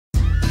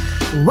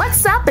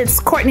What's up? It's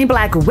Courtney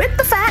Black with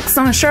the facts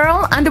on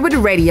Sheryl Underwood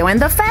Radio, and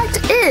the fact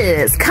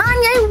is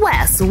Kanye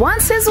West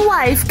wants his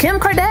wife Kim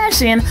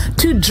Kardashian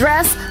to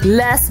dress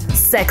less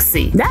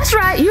sexy. That's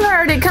right, you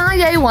heard it.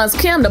 Kanye wants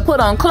Kim to put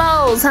on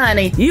clothes,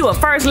 honey. You a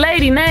first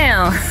lady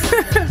now.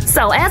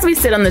 So as we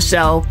sit on the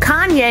show,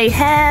 Kanye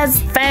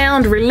has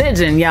found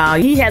religion,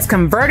 y'all. He has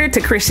converted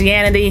to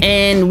Christianity,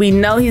 and we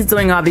know he's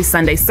doing all these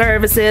Sunday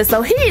services.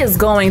 So he is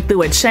going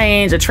through a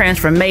change, a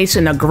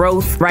transformation, a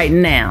growth right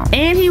now.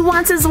 And he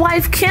wants his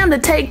wife Kim to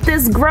take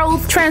this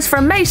growth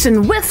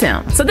transformation with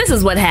him. So this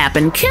is what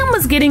happened. Kim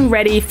was getting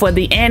ready for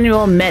the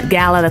annual Met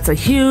Gala. That's a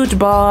huge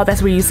ball.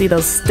 That's where you see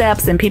those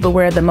steps and people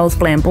wear the most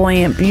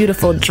flamboyant,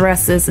 beautiful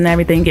dresses and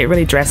everything, get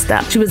really dressed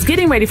up. She was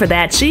getting ready for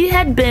that. She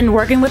had been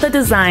working with a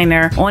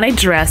designer on a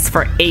dress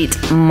for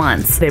 8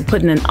 months. They're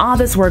putting in all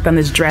this work on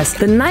this dress.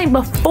 The night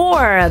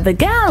before the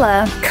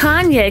gala,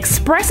 Kanye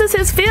expresses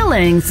his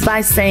feelings by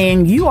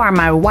saying, "You are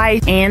my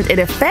wife and it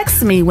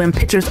affects me when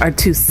pictures are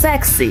too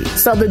sexy."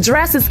 So the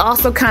dress is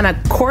also kind of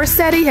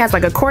corset-y, has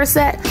like a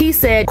corset. He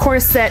said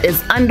corset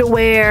is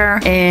underwear,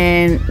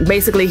 and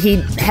basically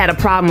he had a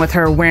problem with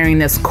her wearing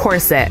this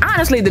corset.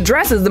 Honestly, the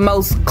dress is the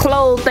most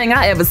clothed thing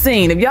I ever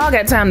seen. If y'all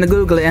got time to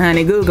Google it,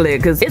 honey, Google it,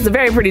 because it's a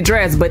very pretty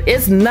dress, but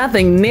it's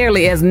nothing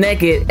nearly as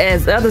naked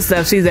as other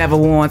stuff she's ever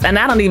worn. And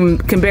I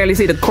can barely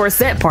see the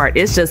corset part.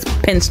 It's just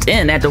pinched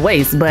in at the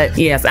waist. But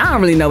yes, I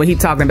don't really know what he's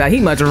talking about. He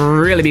must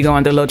really be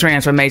going through a little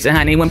transformation,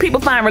 honey. When people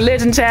find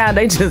religion, child,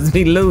 they just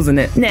be losing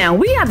it. Now,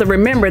 we have to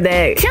remember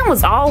that Kim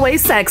was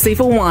always sexy,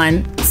 for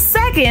one.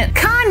 Second,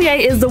 Kanye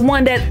is the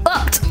one that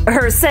upped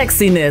her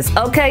sexiness,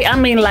 okay? I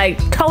mean, like,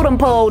 totem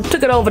pole,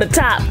 took it over the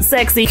top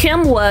sexy.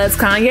 Kim was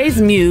Kanye's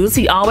muse.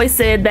 He always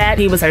said that.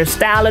 He was her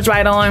stylist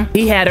right on.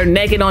 He had her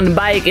naked on the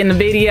bike in the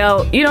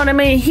video. You know what I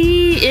mean?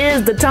 He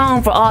is the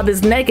tone for all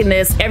this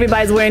nakedness.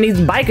 Everybody's wearing these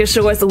biker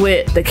shorts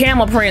with the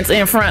camel prints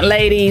in front,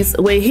 ladies,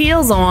 with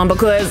heels on,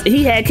 because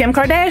he had Kim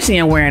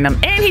Kardashian wearing them.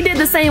 And he did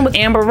the same with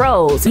Amber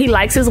Rose. He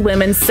likes his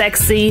women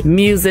sexy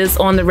muses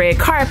on the red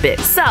carpet.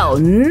 So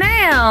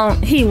now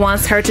he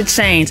wants her to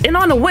change. And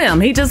on a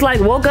whim, he just like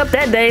woke up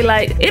that day,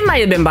 like, it might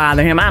have been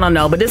bothering him, I don't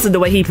know, but this is the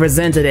way he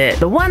presented it.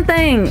 The one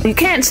thing, you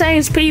can't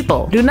change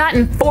people. Do not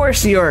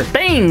enforce your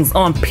things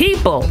on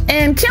people.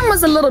 And Kim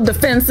was a little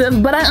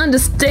defensive, but I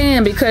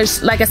understand,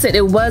 because like I said,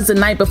 it was the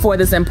night before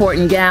this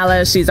important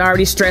gala. She's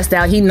already stressed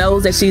out. He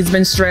knows that she's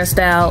been stressed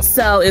out.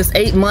 So it's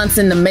 8 months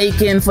in the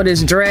making for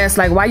this dress.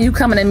 Like, why you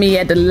coming at me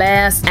at the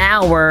last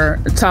hour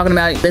talking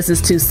about this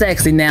is too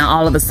sexy now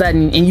all of a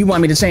sudden, and you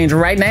want me to change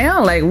right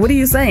now? Like, what are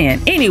you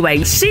saying?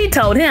 Anyway, she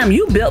told him,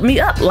 you built me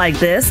up like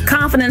this,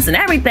 confidence and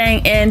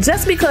everything, and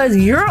just because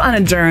you're on a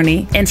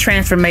journey and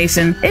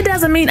transformation, it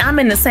doesn't mean I'm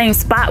in the same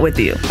spot with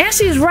you. And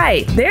she's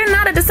right. They're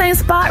not at the same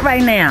spot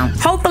right now.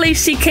 Hopefully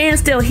she can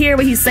still hear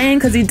what he's saying,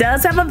 because he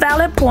does have a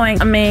valid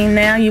point. I mean,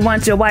 now you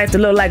want your wife to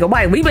look like a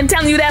wife. We've been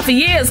telling you that for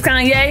years,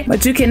 Kanye.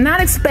 But you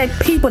cannot expect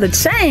people to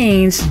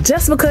change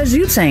just because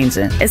you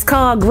changing. It's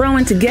called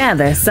growing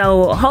together.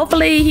 So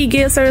hopefully he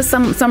gives her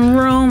some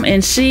room,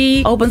 and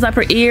she opens up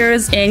her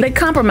ears, and they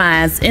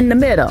compromise in the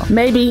middle.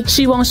 Maybe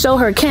she won't show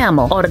her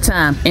camel all the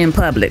time in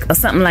public or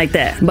something like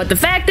that. But the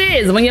fact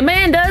is, when your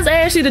man does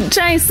ask you to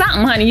change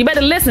something, honey, you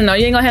better listen, or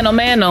you ain't gonna have no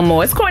man no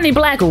more. It's Courtney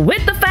Black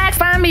with the facts.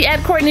 Find me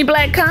at Courtney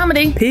Black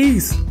Comedy.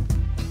 Peace.